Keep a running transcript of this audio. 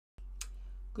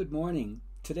Good morning.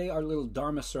 Today, our little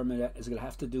Dharma sermon is going to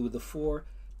have to do with the four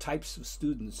types of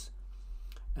students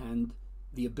and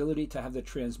the ability to have the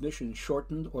transmission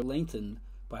shortened or lengthened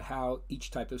by how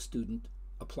each type of student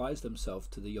applies themselves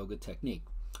to the yoga technique.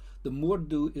 The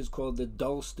Murdu is called the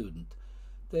dull student.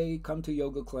 They come to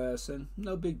yoga class and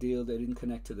no big deal. They didn't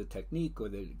connect to the technique, or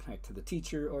they didn't connect to the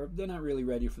teacher, or they're not really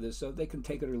ready for this, so they can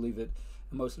take it or leave it,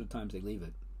 and most of the times they leave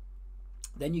it.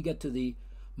 Then you get to the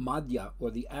Madhya,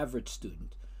 or the average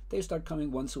student. They start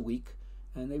coming once a week,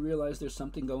 and they realize there's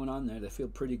something going on there. They feel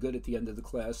pretty good at the end of the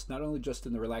class, not only just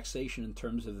in the relaxation in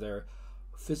terms of their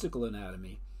physical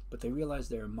anatomy, but they realize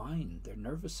their mind, their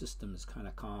nervous system is kind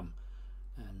of calm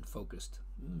and focused.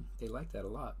 They like that a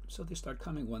lot, so they start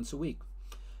coming once a week.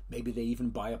 Maybe they even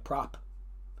buy a prop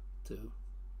to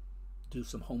do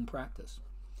some home practice.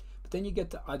 But then you get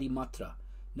to Adimatra.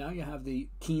 Now you have the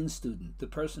keen student, the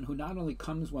person who not only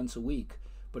comes once a week,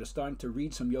 but is starting to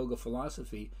read some yoga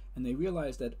philosophy, and they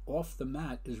realize that off the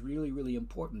mat is really, really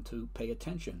important to pay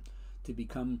attention, to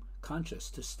become conscious,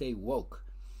 to stay woke.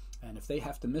 And if they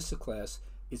have to miss a class,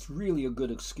 it's really a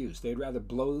good excuse. They'd rather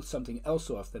blow something else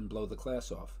off than blow the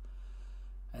class off.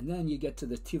 And then you get to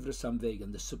the Tivra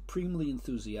Samvegan, the supremely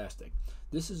enthusiastic.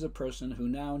 This is a person who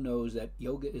now knows that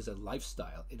yoga is a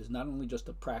lifestyle. It is not only just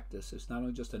a practice, it's not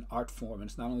only just an art form,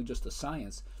 it's not only just a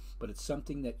science, but it's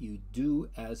something that you do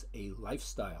as a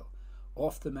lifestyle.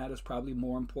 Off the mat is probably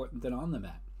more important than on the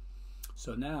mat.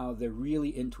 So now they're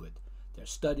really into it. They're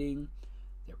studying,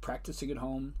 they're practicing at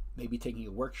home, maybe taking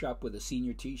a workshop with a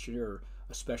senior teacher or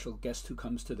a special guest who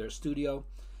comes to their studio,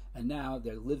 and now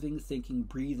they're living, thinking,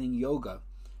 breathing yoga.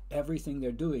 Everything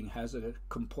they're doing has a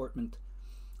comportment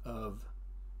of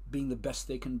being the best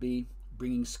they can be,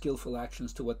 bringing skillful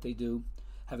actions to what they do,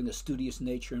 having a studious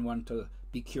nature and wanting to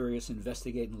be curious,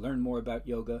 investigate, and learn more about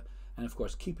yoga, and of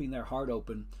course keeping their heart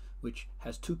open, which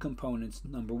has two components.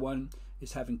 Number one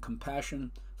is having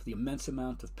compassion for the immense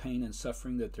amount of pain and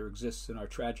suffering that there exists in our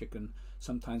tragic and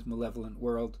sometimes malevolent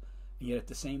world, and yet at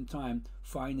the same time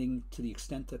finding, to the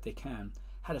extent that they can,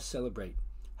 how to celebrate,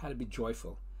 how to be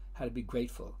joyful, how to be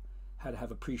grateful, how to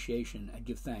have appreciation and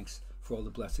give thanks for all the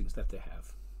blessings that they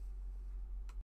have.